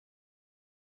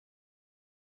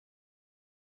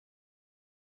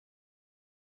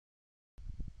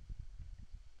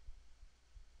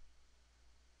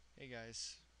Hey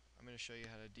guys, I'm going to show you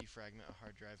how to defragment a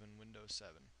hard drive in Windows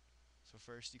 7. So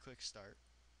first you click Start,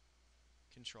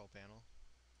 Control Panel,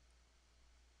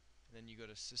 and then you go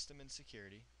to System and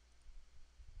Security,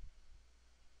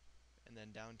 and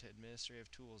then down to Administrative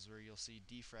Tools where you'll see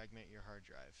Defragment your hard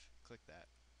drive. Click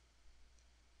that.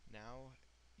 Now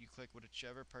you click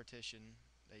whichever partition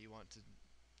that you want to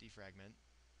defragment.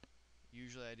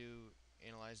 Usually I do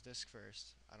Analyze Disk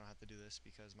first. I don't have to do this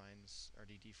because mine's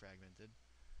already defragmented.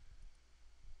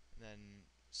 And then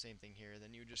same thing here.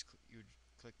 Then you just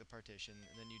click the partition,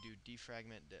 and then you do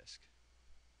defragment disk.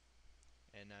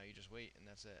 And now you just wait, and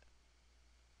that's it.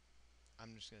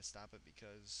 I'm just going to stop it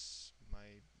because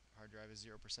my hard drive is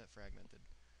 0% fragmented.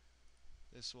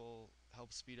 This will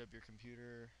help speed up your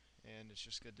computer, and it's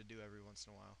just good to do every once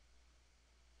in a while.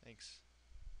 Thanks.